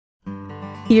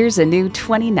Here's a new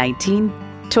 2019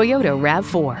 Toyota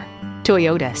RAV4.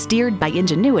 Toyota, steered by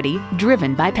ingenuity,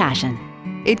 driven by passion.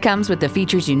 It comes with the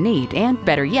features you need and,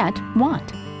 better yet,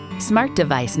 want. Smart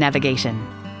device navigation,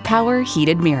 power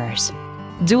heated mirrors,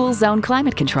 dual zone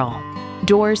climate control,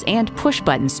 doors and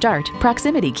push-button start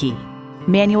proximity key,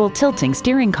 manual tilting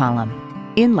steering column,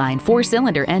 inline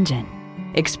 4-cylinder engine,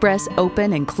 express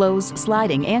open and close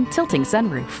sliding and tilting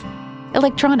sunroof,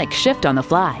 electronic shift on the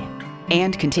fly,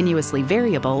 and continuously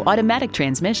variable automatic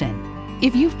transmission.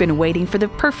 If you've been waiting for the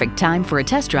perfect time for a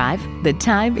test drive, the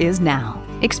time is now.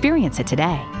 Experience it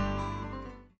today.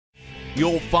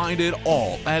 You'll find it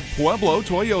all at Pueblo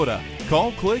Toyota.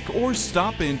 Call, click, or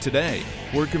stop in today.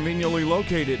 We're conveniently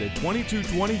located at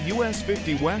 2220 US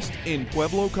 50 West in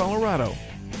Pueblo, Colorado.